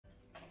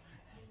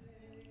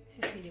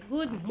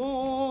Good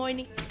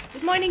morning.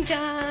 Good morning,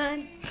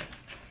 John.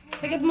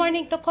 Say good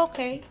morning to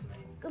Koke.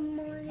 Good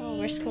morning. Oh,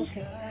 where's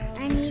Koke?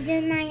 I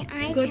needed my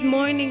iPad. Good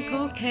morning,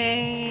 Koke.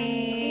 I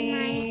needed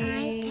my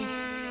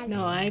iPad.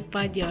 No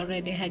iPad. You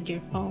already had your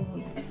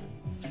phone.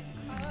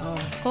 Oh,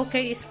 Koke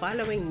is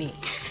following me.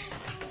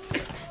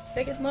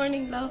 Say good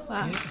morning,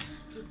 Lofa.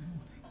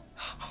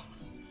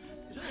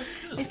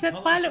 It's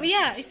not following.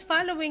 Yeah, it's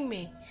following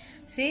me.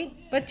 See?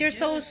 But you're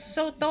so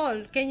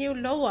tall. Can you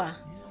lower?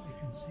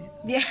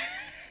 Yeah.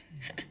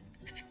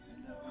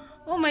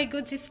 Oh my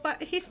goodness,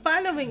 he's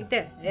following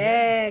them.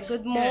 Yeah,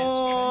 good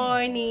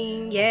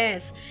morning.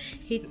 Yes.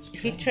 He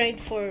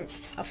trained for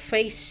a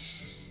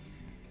face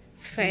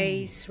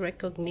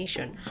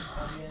recognition.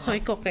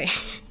 Hoy, Koke.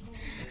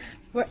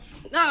 Where?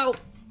 No.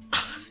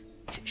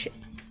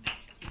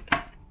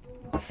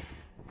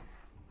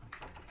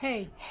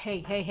 Hey,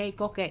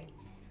 Koke.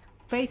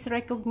 Face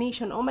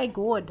recognition. Oh my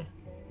god.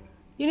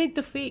 You need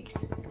to fix.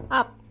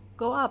 Up.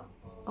 Go up.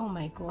 Oh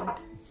my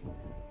god.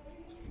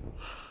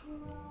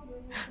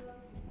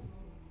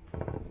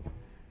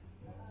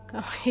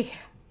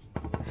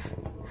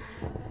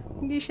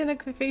 Hindi siya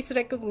nag-face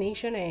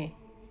recognition eh.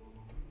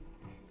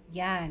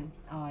 Yan.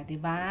 O,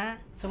 diba?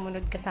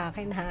 Sumunod ka sa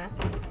akin, ha?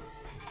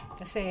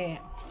 Kasi,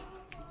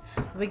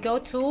 we go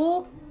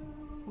to,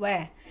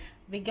 where?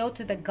 We go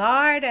to the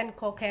garden,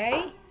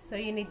 okay? So,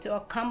 you need to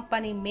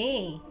accompany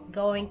me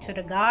going to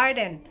the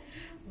garden.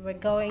 We're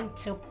going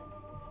to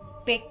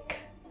pick,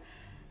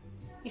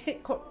 is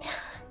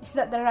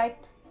that the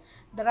right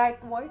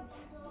word?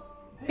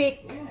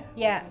 Pick.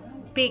 Yeah,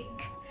 pick.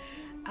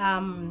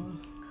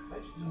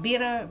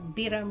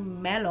 Bitter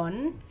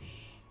melon,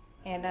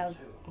 and I'll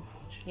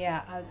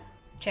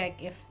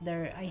check if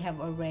I have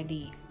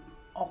already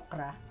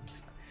okra.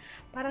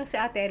 Parang si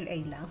Ate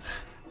LA lang.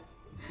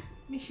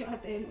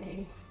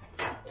 missuateLA.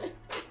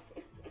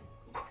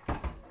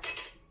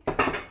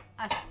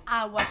 As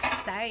I was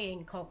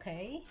saying,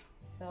 okay?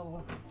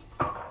 So,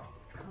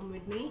 come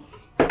with me.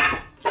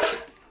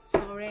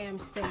 Sorry, I'm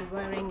still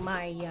wearing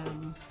my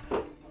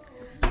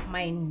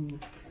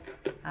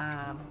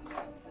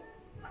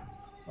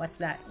what's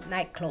that?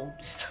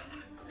 Nightclothes.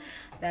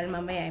 Dahil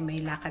mamaya ay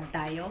may lakad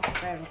tayo,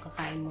 pero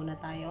kakain muna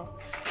tayo.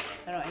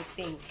 Pero I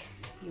think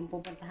yung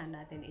pupuntahan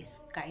natin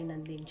is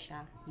kainan din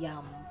siya.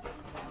 Yum.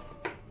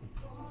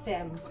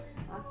 Sam,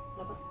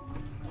 labas.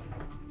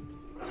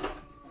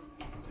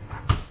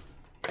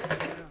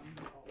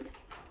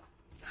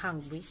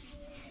 Hungry.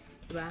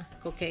 Diba?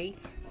 Okay.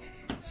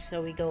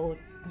 So we go.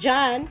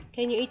 John,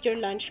 can you eat your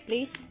lunch,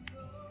 please?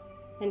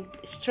 And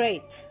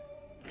straight.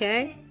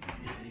 Okay?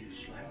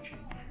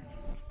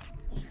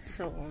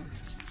 So,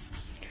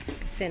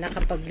 kasi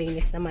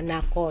nakapaglinis naman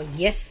ako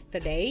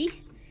yesterday.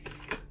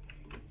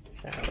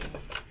 So,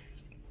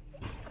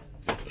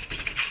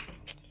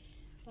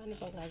 ano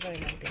pang gagawin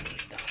natin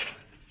dito?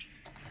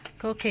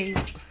 Okay.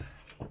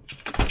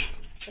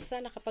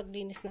 Basta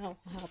nakapaglinis na ako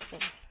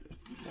kahapon.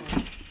 So,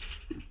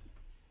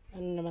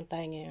 ano naman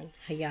tayo ngayon?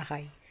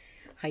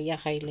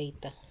 Hayahay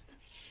later.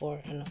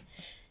 For ano.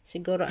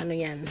 Siguro ano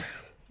yan.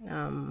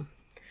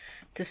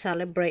 To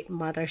celebrate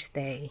Mother's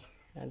Day.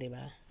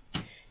 Diba?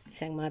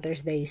 Isang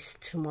Mother's Day is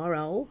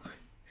tomorrow.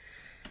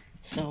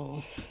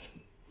 So,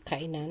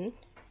 kainan.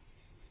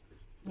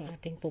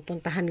 Ating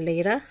pupuntahan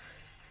later.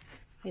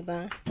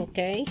 Diba?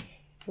 Okay?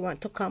 You want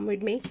to come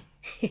with me?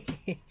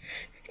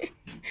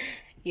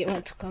 You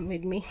want to come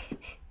with me?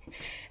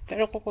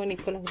 Pero kukunin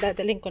ko lang.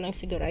 Dadaling ko lang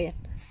siguro. Ayan.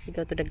 We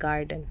go to the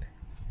garden.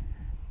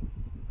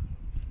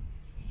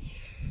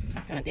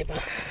 Diba?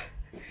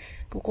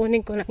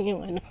 Kukunin ko lang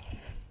yung ano.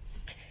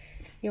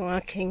 Yung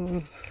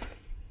aking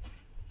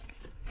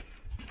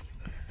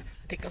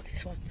take out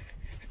this one.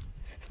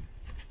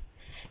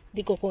 Di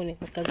ko kunin.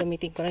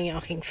 Magkagamitin ko lang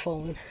yung aking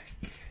phone.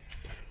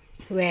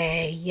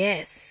 Well,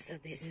 yes. So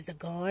this is the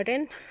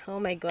garden. Oh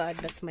my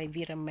god, that's my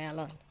bitter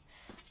melon.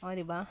 Oh,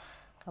 diba?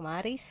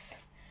 Kamaris.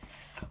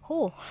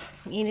 Oh,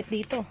 init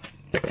dito.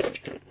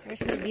 Where's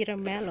my bitter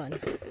melon?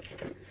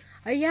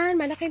 Ayan,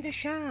 malaki na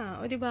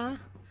siya. Oh, diba?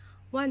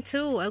 1,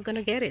 2. I'm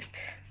gonna get it.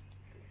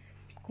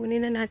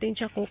 Kunin na natin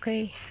siya,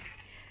 okay?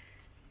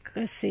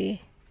 Kasi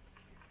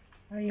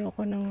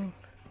ayoko ng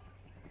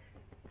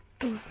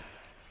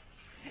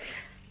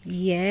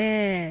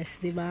yes,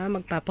 diba?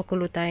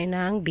 Magpapakulo tayo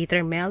ng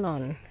bitter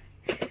melon.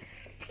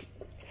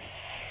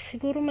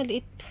 Siguro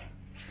maliit.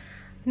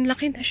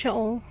 Laki na siya,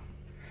 oh.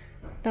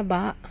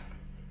 Taba.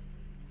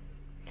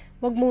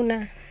 Wag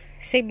muna.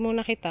 Save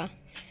muna kita.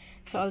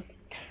 So,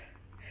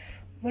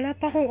 wala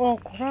pa akong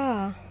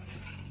okra.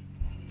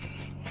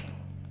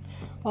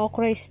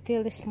 Okra is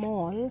still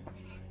small.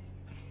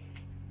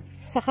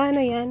 Saka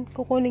na yan.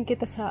 Kukunin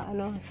kita sa,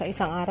 sa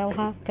isang araw,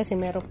 ha? Kasi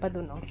meron pa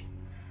dun, oh.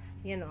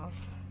 Yan, oh.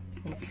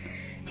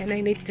 And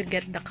I need to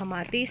get the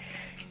kamatis.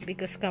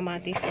 Because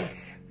kamatis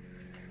is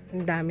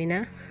ang dami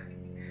na.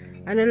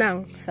 Ano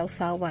lang,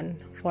 sausawan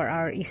for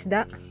our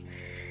isda.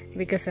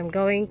 Because I'm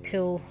going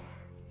to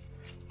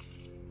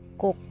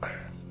cook.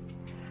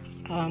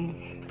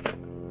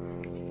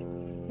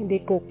 Hindi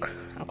cook.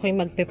 Ako'y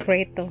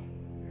magpepreto.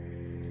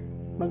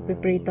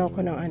 magpiprito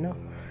ako ng ano,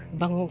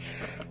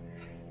 bangus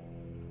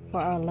for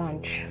our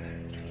lunch.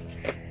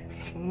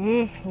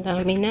 Ang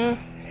dami na.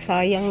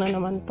 Sayang na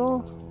naman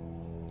to.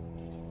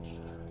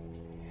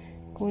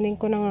 Kunin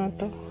ko na nga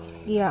to.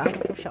 Iyaano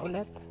ko siya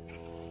ulit.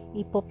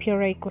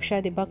 Ipopuree ko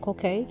siya, diba,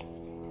 okay?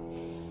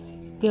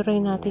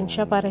 Puree natin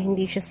siya para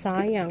hindi siya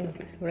sayang.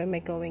 Where am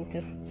I going to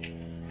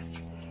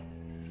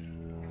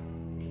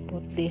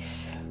put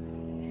this?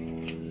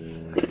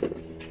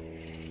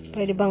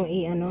 Pwede bang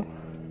i-ano?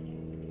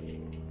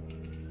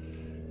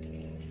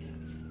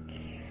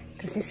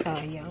 Kasi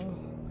sayang.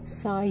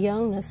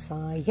 Sayang na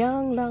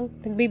sayang lang.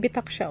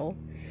 Nagbibitak siya, oh.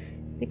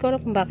 Hindi ko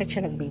alam kung bakit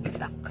siya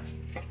nagbibitak.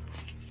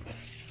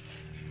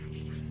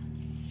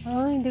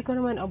 Hindi ko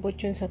naman abot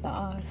yun sa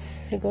taas.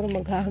 Siguro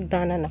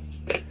maghahagdanan na.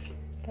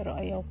 Pero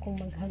ayaw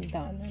kong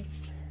maghagdanan.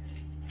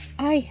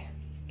 Ay!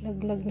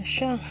 Laglag na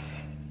siya.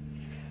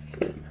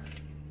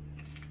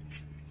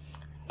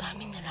 Ang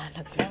daming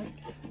nalalaglag.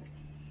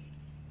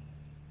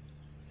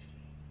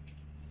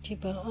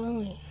 Diba?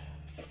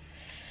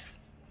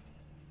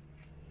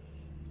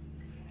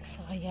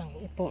 Sayang.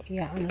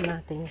 Iyaano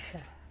natin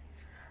siya.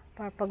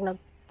 Para pag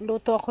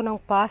nagluto ako ng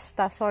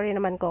pasta, sorry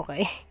naman ko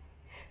kay.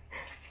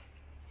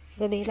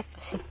 Dali lang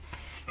kasi.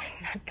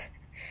 Not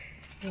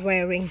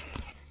wearing.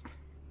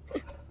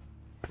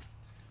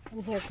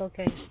 I'm here,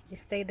 okay? You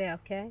stay there,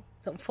 okay?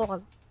 Don't fall.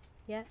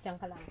 Yeah? Diyan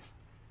ka lang.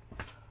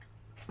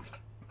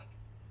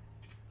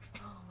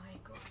 Oh my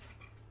God.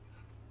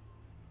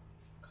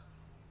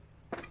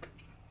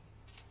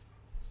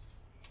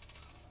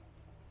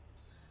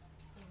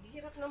 Ang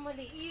hirap na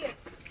maliit.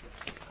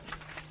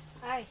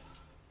 Ay.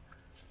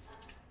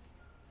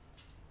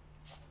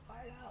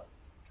 Fall out.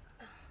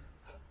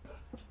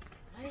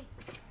 Ay.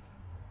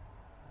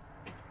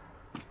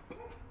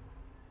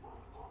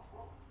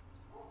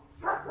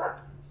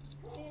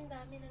 Kasi ang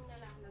dami nang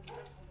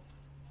nalalaglag.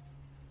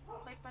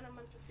 Okay pa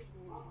naman to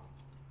siguro.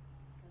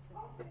 Kasi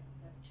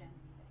dyan.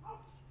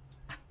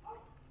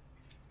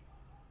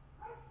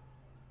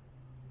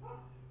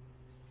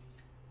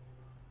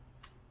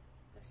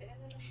 Kasi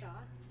ano na siya?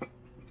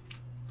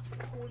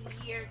 Whole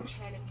year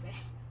chenebe.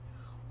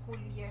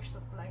 Whole year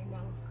supply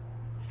ng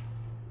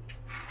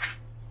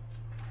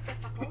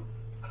ako.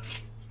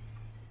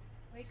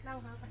 Wait lang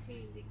ha,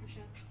 kasi hindi ko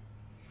siya.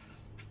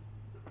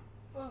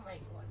 Oh my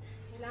God.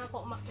 Kailangan ko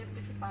umakyat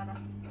kasi para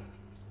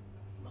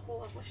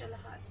makuha ko siya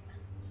lahat.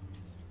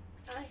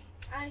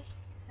 Ay,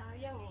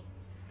 sayang eh.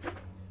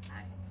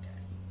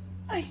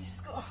 Ay,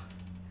 Diyos ko.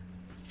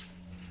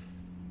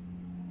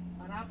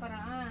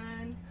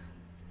 Para-paraan.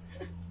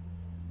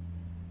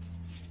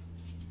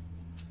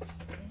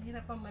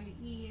 Hirap ang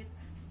maliit.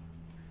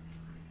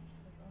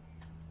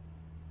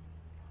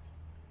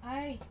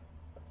 Ay!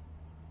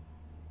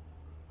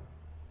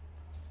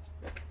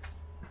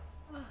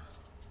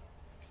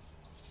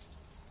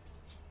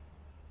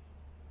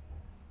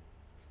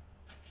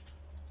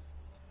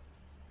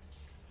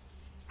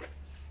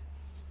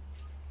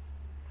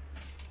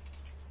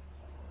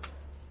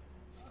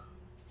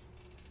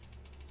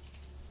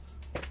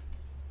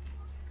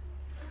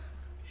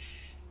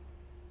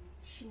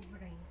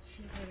 Shivering.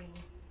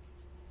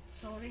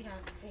 Sorry ha,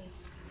 kasi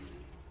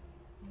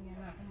hindi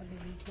na ako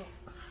maliligo.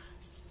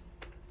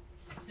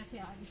 Kasi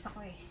alis ako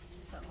eh.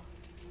 So,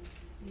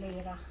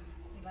 later.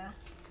 Diba?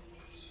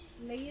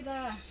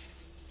 Later.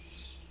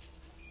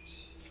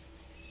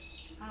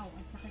 Ow,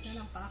 ang sakit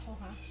na ng pa ako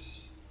ha.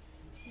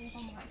 Hindi ko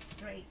mga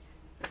straight.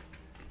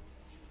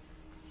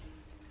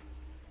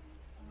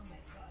 Oh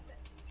my God.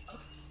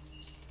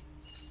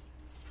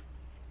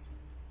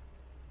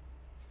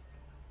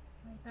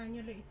 Nakita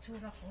nyo lang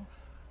itsura ko.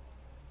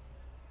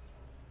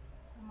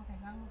 Ano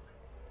kailangan?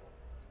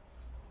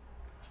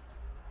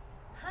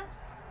 Ha?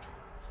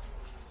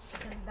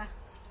 Ganda.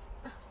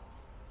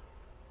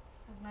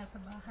 Pag nasa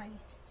bahay.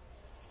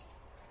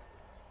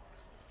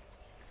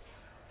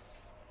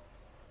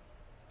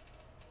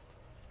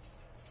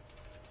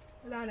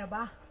 Wala na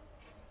ba?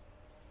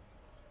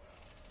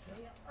 So,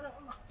 yan. Ano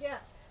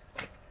umakyat?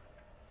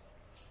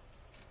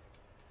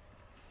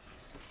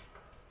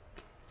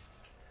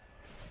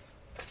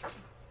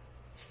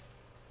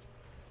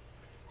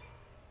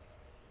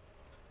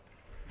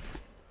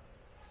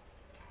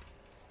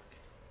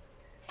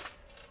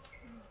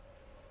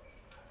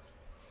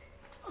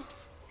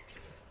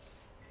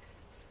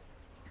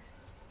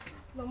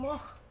 Mo.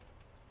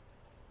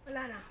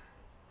 Wala na.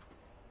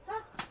 Ha?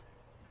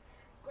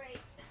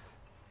 Great.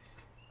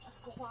 Tapos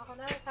kukuha ko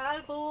na ng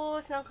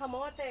talbos ng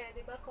kamote.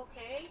 Diba,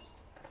 okay?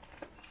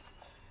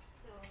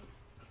 So,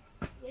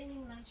 yan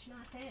yung lunch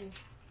natin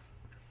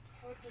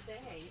for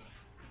today.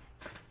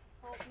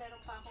 Hope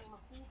meron pa akong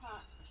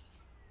makuha.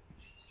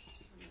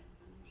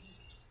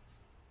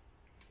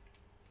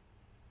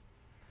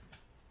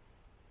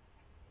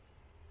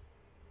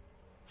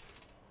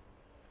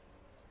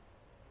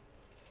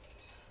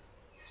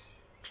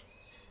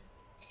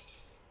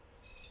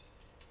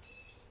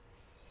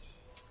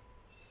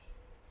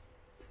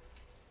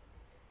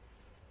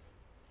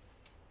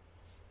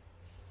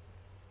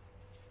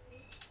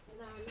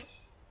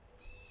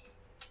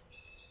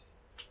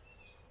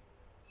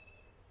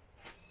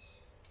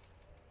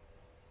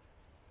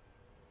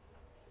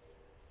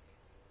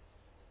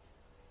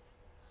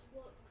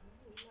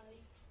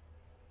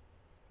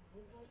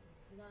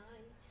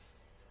 slide.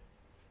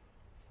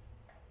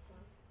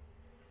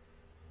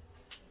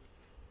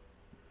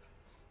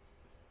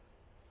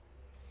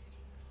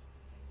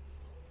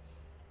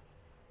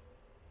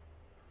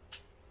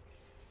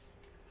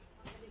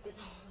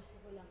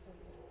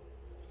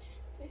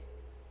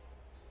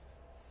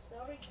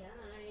 Sorry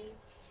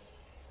guys.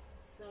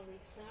 Sorry.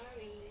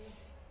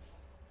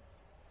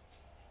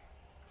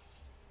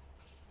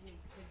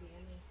 Sige,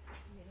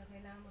 hindi na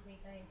kailangan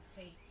makita yung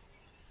face.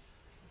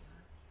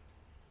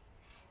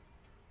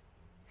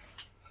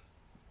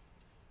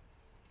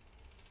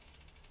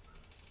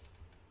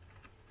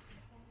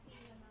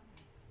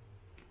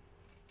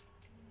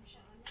 Hindi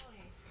siya at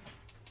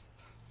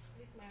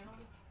least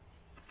meron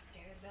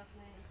carrot bells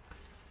na yun.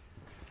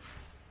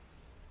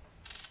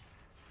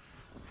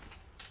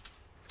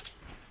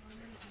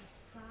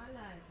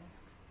 Salad.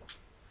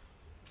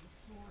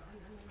 It's more on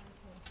ano lang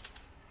ko.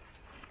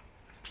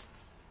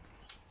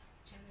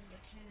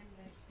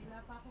 Chenendet. Wala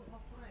pa akong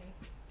okra eh.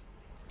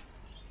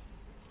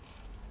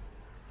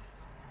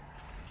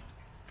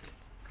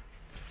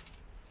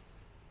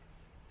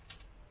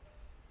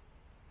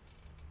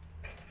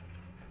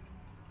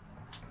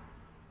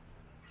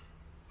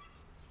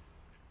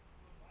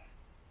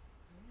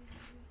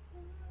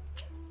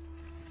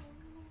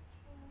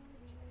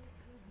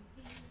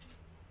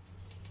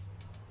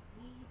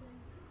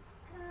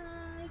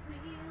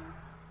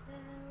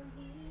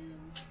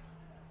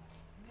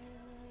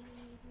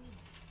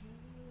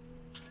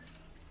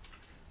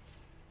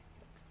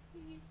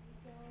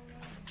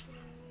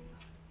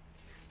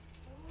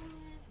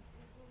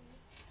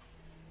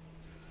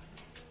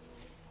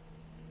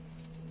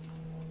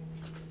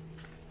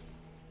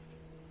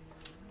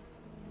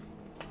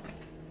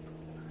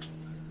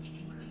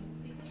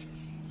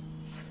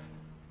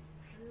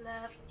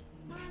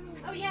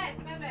 Oh yes,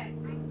 baby.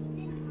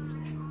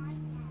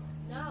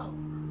 No,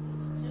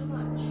 it's too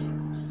much.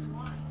 Just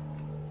one.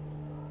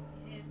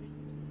 Every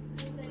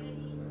single day.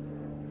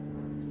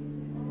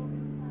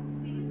 Always starts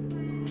this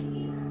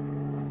way.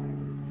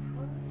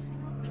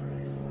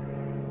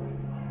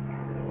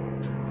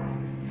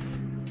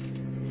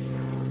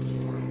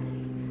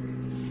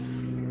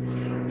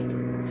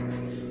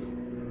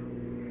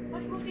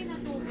 Ba't mo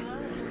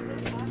pinatukan?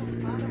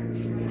 Parang.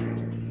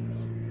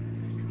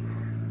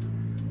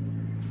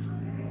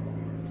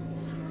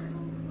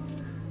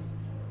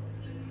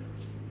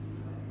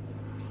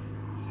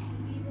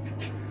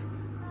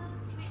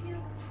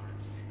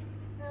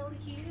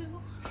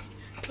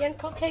 Yan,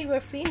 okay,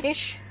 we're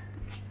finished.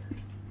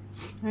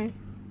 Right.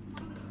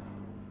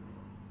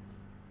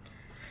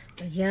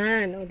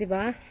 Ayan, o,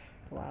 diba?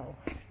 Wow.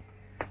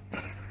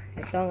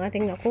 Ito ang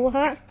ating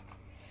nakuha.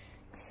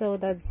 So,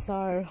 that's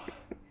our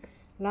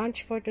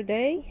lunch for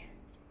today.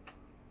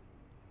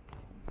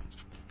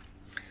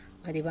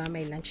 O, diba?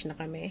 May lunch na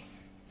kami.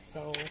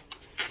 So,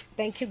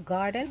 thank you,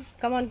 garden.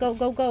 Come on, go.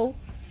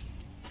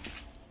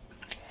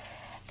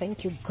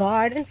 Thank you,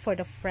 garden, for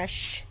the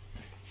fresh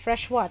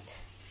what?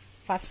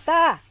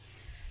 Pasta,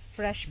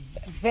 fresh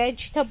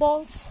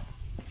vegetables.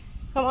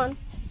 Come on.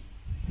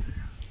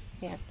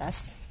 Yan,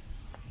 tas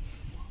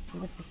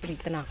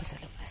magpiprito na ako sa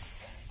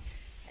labas.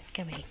 At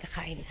kami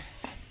kakain na.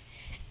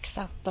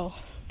 Eksakto.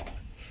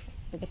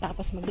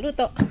 Pagkatapos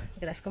magluto,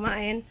 pagkatapos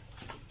kumain.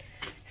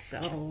 So,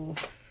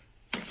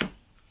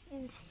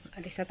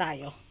 alis na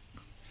tayo.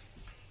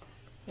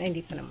 Ay,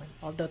 hindi pa naman.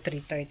 Although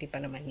 3:30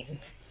 pa naman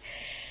yun.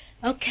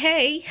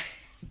 Okay.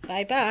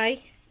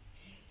 Bye-bye.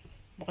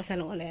 Bukas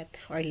na ulit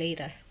or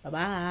later.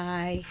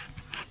 Bye-bye.